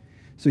about?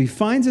 So he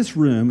finds this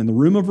room, in the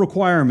room of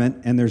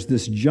requirement, and there's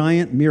this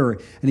giant mirror.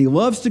 And he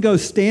loves to go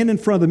stand in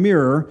front of the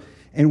mirror,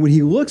 and when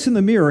he looks in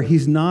the mirror,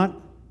 he's not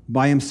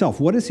by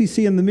himself. What does he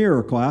see in the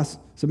mirror, class?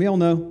 Some of y'all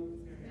know.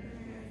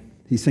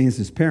 He's seeing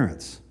his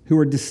parents, who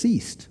are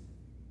deceased.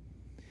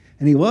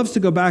 And he loves to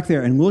go back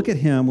there and look at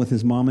him with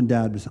his mom and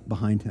dad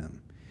behind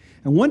him.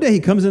 And one day he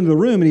comes into the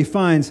room and he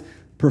finds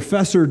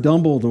Professor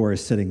Dumbledore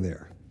is sitting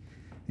there.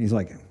 And he's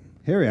like,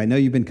 Harry, I know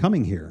you've been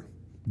coming here.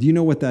 Do you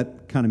know what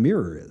that kind of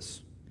mirror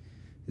is?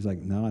 He's like,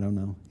 no, I don't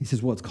know. He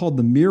says, well, it's called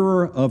the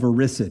Mirror of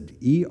Erised,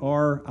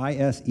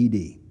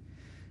 E-R-I-S-E-D.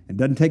 It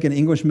doesn't take an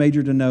English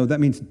major to know. That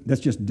means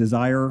that's just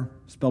desire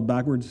spelled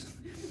backwards.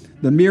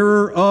 The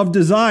Mirror of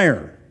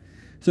Desire.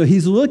 So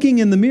he's looking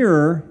in the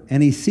mirror,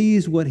 and he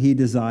sees what he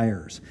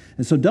desires.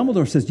 And so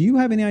Dumbledore says, do you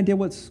have any idea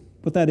what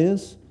that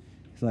is?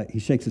 He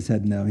shakes his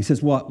head no. He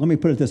says, well, let me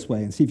put it this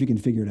way and see if you can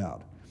figure it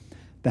out.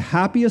 The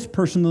happiest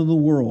person in the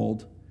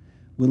world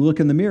would look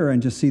in the mirror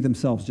and just see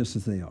themselves just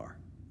as they are.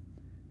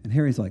 And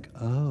Harry's like,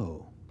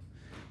 oh.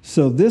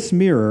 So this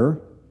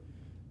mirror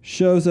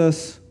shows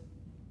us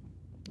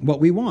what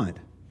we want,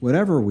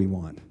 whatever we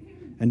want.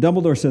 And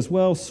Dumbledore says,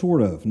 well,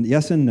 sort of,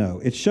 yes and no.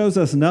 It shows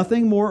us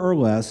nothing more or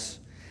less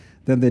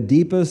than the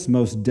deepest,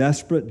 most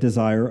desperate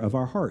desire of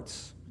our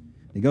hearts.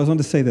 He goes on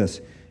to say this,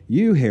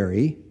 you,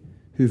 Harry,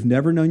 who've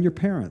never known your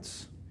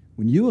parents,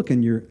 when you look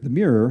in the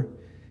mirror,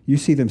 you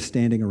see them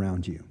standing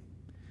around you.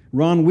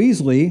 Ron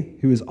Weasley,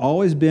 who has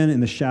always been in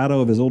the shadow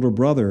of his older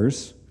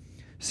brothers,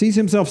 sees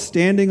himself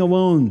standing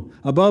alone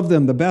above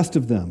them, the best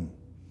of them.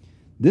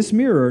 This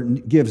mirror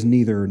gives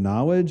neither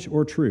knowledge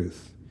or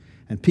truth,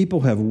 and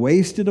people have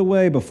wasted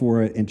away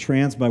before it,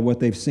 entranced by what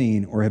they've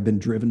seen, or have been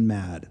driven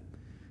mad,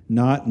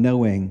 not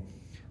knowing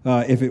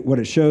if what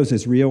it shows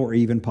is real or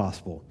even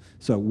possible.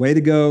 So way to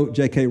go,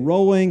 J.K.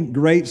 Rowling.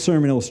 Great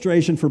sermon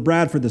illustration for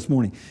Bradford this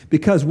morning.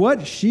 Because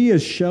what she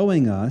is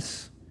showing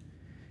us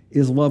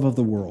is love of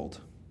the world.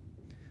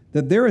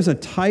 That there is a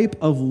type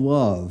of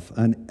love,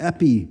 an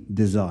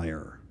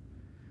epi-desire,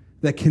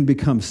 that can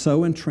become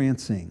so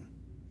entrancing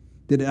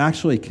that it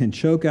actually can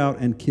choke out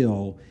and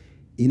kill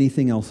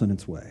anything else in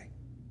its way.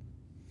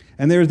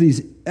 And there's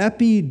these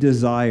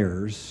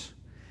epi-desires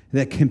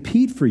that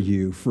compete for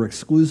you for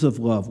exclusive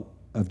love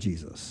of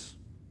Jesus.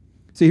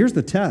 See, here's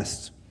the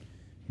test.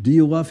 Do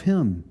you love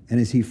him, and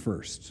is he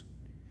first?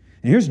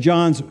 And here's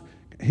John's,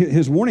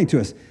 his warning to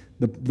us.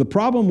 The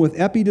problem with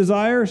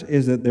epi-desires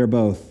is that they're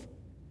both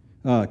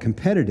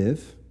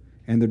competitive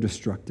and they're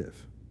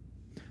destructive.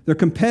 They're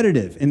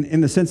competitive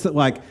in the sense that,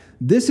 like,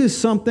 this is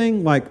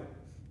something like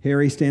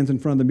Harry stands in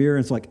front of the mirror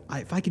and it's like,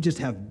 if I could just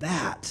have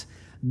that,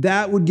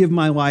 that would give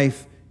my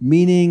life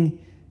meaning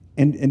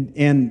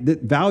and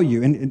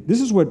value. And this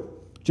is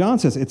what John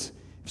says. It's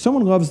if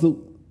someone loves the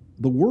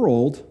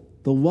world,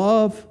 the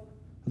love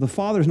of the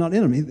Father is not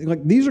in them.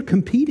 Like, these are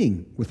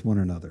competing with one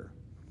another.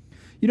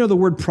 You know the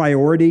word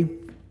priority?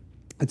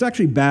 It's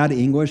actually bad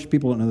English.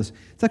 People don't know this.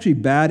 It's actually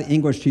bad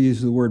English to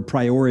use the word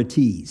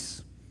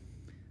priorities.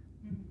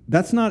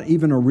 That's not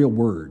even a real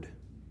word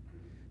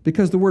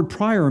because the word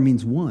prior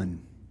means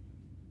one.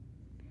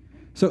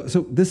 So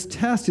this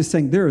test is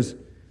saying there's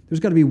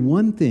got to be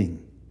one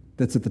thing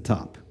that's at the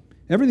top.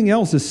 Everything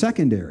else is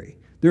secondary.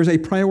 There's a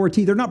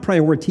priority. They're not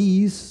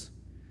priorities.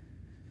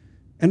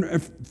 And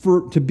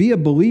to be a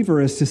believer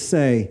is to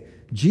say,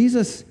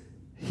 Jesus,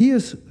 he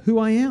is who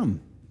I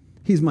am.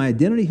 He's my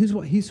identity.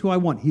 He's who I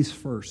want. He's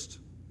first.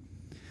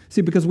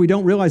 See, because we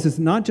don't realize it's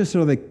not just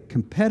are they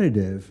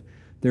competitive,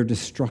 they're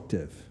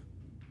destructive.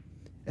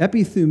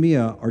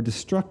 Epithumia are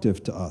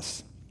destructive to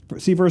us.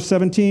 See verse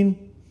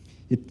 17?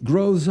 It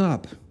grows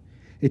up.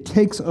 It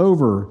takes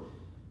over.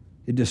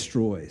 It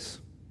destroys.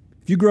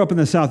 If you grew up in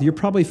the South, you're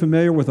probably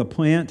familiar with a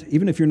plant,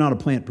 even if you're not a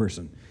plant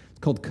person. It's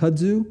called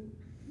kudzu.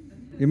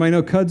 You might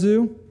know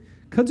kudzu.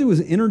 Kudzu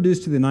was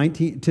introduced to the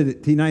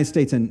United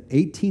States in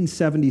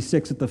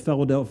 1876 at the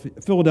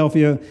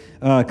Philadelphia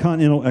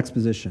Continental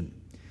Exposition.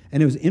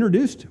 And it was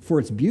introduced for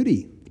its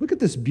beauty. Look at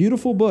this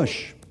beautiful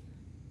bush.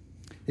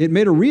 It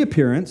made a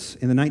reappearance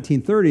in the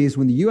 1930s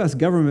when the U.S.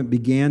 government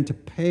began to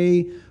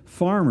pay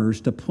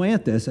farmers to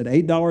plant this at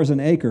 $8 an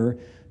acre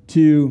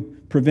to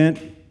prevent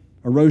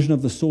erosion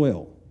of the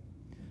soil.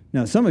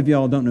 Now, some of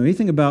y'all don't know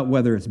anything about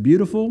whether it's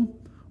beautiful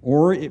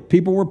or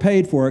people were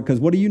paid for it, because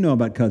what do you know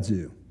about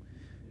kudzu?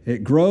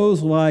 It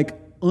grows like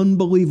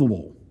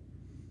unbelievable.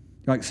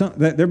 Like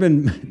there have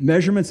been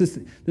measurements.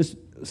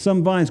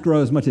 Some vines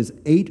grow as much as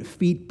 8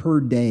 feet per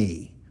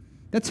day.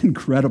 That's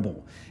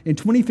incredible. In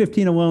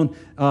 2015 alone,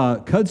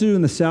 kudzu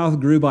in the South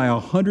grew by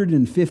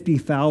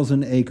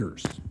 150,000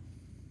 acres.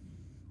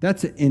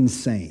 That's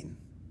insane.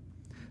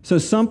 So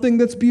something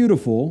that's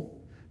beautiful,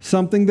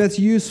 something that's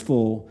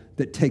useful,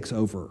 that takes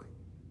over.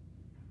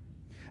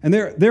 And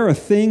there are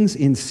things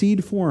in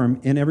seed form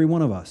in every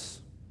one of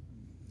us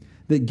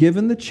that,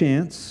 given the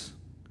chance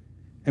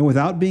and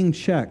without being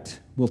checked,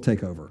 will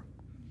take over.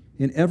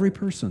 In every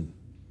person.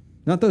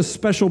 Not those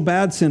special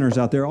bad sinners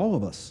out there, all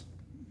of us.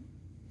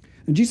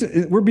 And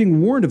Jesus, we're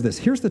being warned of this.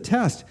 Here's the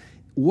test.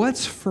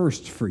 What's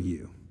first for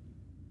you?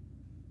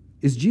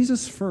 Is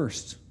Jesus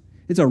first?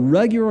 It's a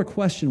regular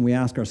question we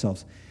ask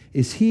ourselves.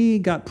 Is he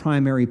got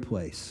primary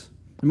place?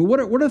 I mean,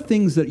 what are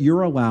things that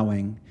you're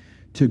allowing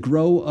to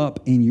grow up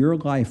in your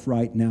life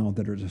right now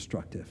that are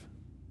destructive?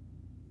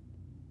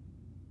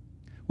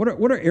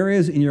 What are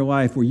areas in your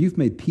life where you've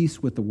made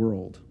peace with the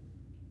world?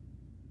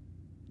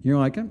 You're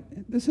like,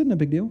 this isn't a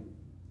big deal.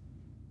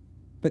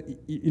 But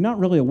you're not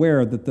really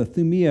aware that the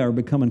thumia are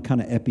becoming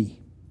kind of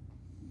epi.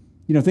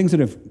 You know, things that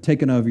have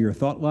taken over your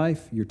thought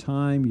life, your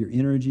time, your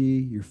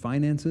energy, your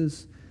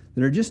finances,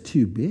 that are just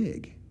too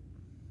big.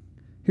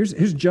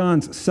 Here's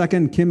John's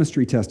second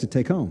chemistry test to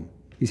take home.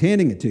 He's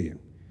handing it to you.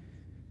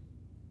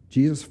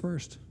 Jesus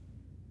first.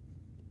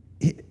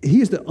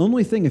 He is the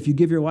only thing, if you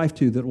give your life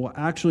to, that will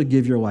actually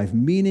give your life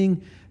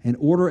meaning and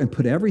order and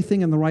put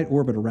everything in the right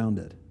orbit around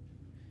it.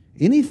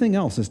 Anything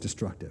else is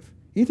destructive.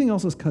 Anything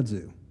else is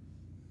kudzu.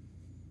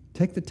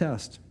 Take the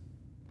test.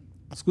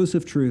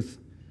 Exclusive truth,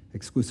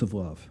 exclusive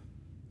love.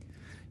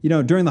 You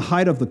know, during the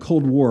height of the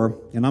Cold War,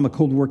 and I'm a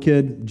Cold War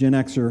kid, Gen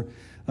Xer,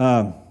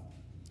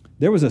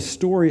 there was a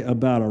story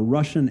about a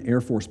Russian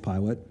Air Force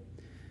pilot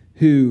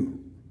who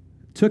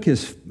took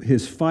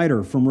his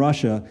fighter from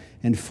Russia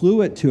and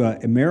flew it to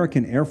an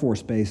American Air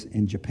Force base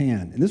in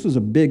Japan. And this was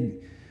a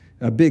big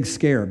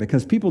scare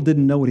because people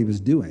didn't know what he was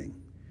doing.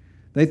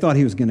 They thought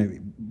he was going to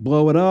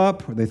blow it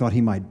up, or they thought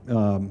he might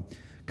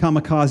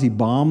kamikaze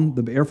bomb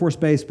the Air Force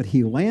base, but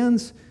he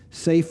lands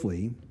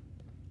safely,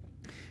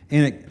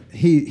 and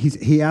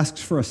he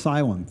asks for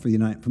asylum from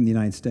the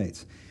United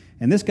States.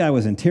 And this guy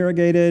was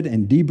interrogated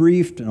and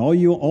debriefed and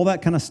all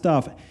that kind of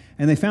stuff.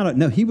 And they found out,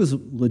 no, he was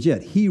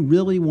legit. He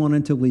really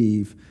wanted to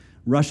leave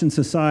Russian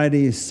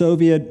society,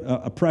 Soviet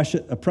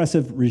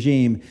oppressive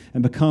regime,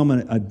 and become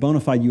a bona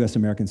fide U.S.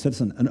 American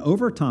citizen. And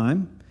over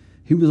time,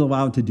 he was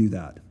allowed to do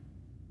that.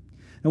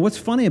 Now, what's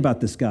funny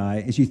about this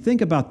guy is you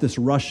think about this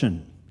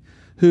Russian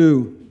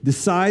who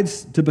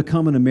decides to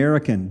become an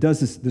American,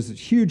 does this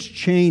huge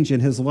change in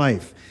his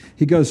life.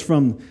 He goes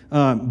from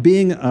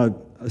being a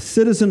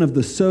citizen of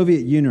the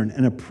Soviet Union,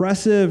 an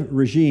oppressive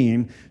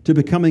regime, to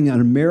becoming an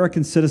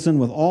American citizen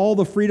with all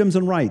the freedoms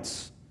and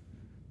rights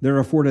that are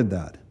afforded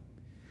that.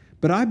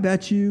 But I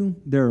bet you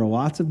there are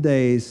lots of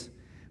days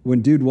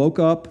when dude woke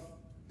up,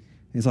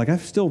 he's like, I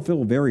still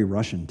feel very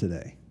Russian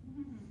today.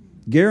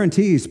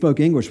 Guarantee he spoke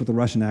English with a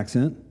Russian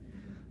accent.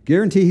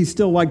 Guarantee he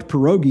still liked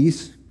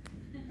pierogies.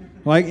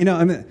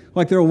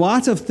 There are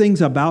lots of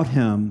things about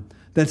him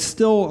that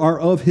still are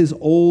of his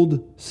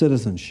old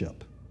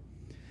citizenship.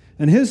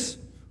 And his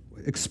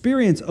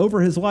experience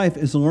over his life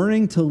is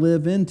learning to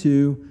live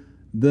into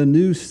the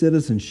new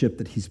citizenship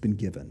that he's been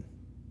given.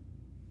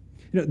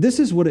 This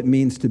is what it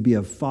means to be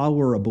a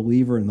follower, a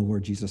believer in the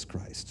Lord Jesus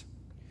Christ.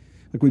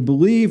 Like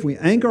we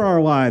anchor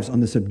our lives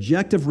on this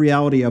objective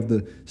reality of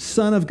the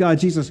Son of God,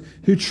 Jesus,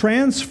 who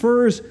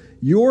transfers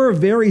your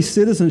very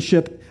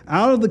citizenship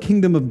out of the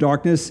kingdom of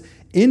darkness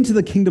into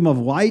the kingdom of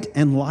light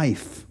and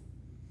life.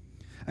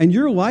 And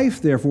your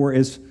life, therefore,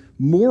 is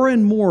more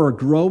and more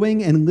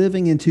growing and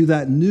living into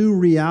that new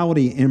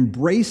reality,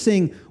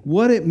 embracing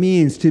what it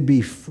means to be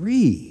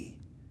free,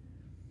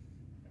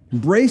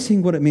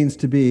 embracing what it means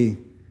to be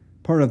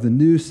part of the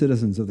new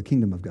citizens of the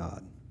kingdom of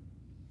God.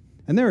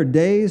 And there are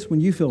days when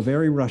you feel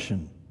very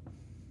Russian.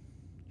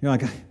 You're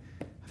like, I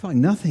feel like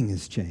nothing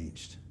has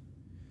changed.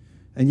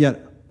 And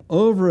yet,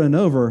 over and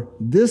over,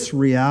 this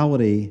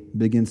reality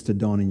begins to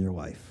dawn in your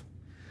life.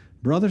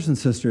 Brothers and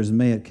sisters,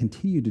 may it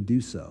continue to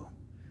do so.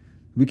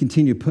 We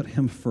continue to put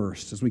him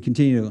first as we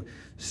continue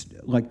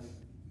to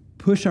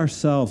push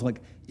ourselves.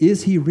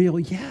 Is he real?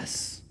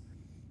 Yes.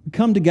 We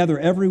come together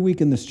every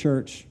week in this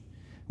church.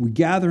 We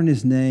gather in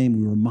his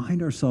name. We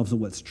remind ourselves of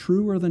what's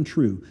truer than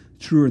true,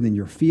 truer than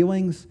your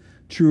feelings,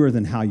 truer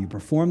than how you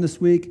perform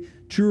this week,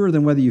 truer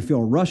than whether you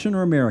feel Russian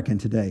or American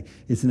today.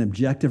 It's an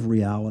objective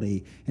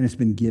reality, and it's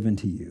been given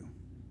to you.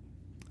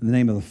 In the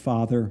name of the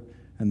Father,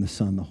 and the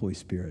Son, and the Holy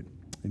Spirit.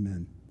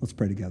 Amen. Let's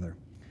pray together.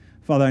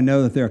 Father, I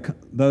know that there are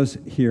those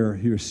here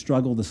who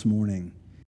struggle this morning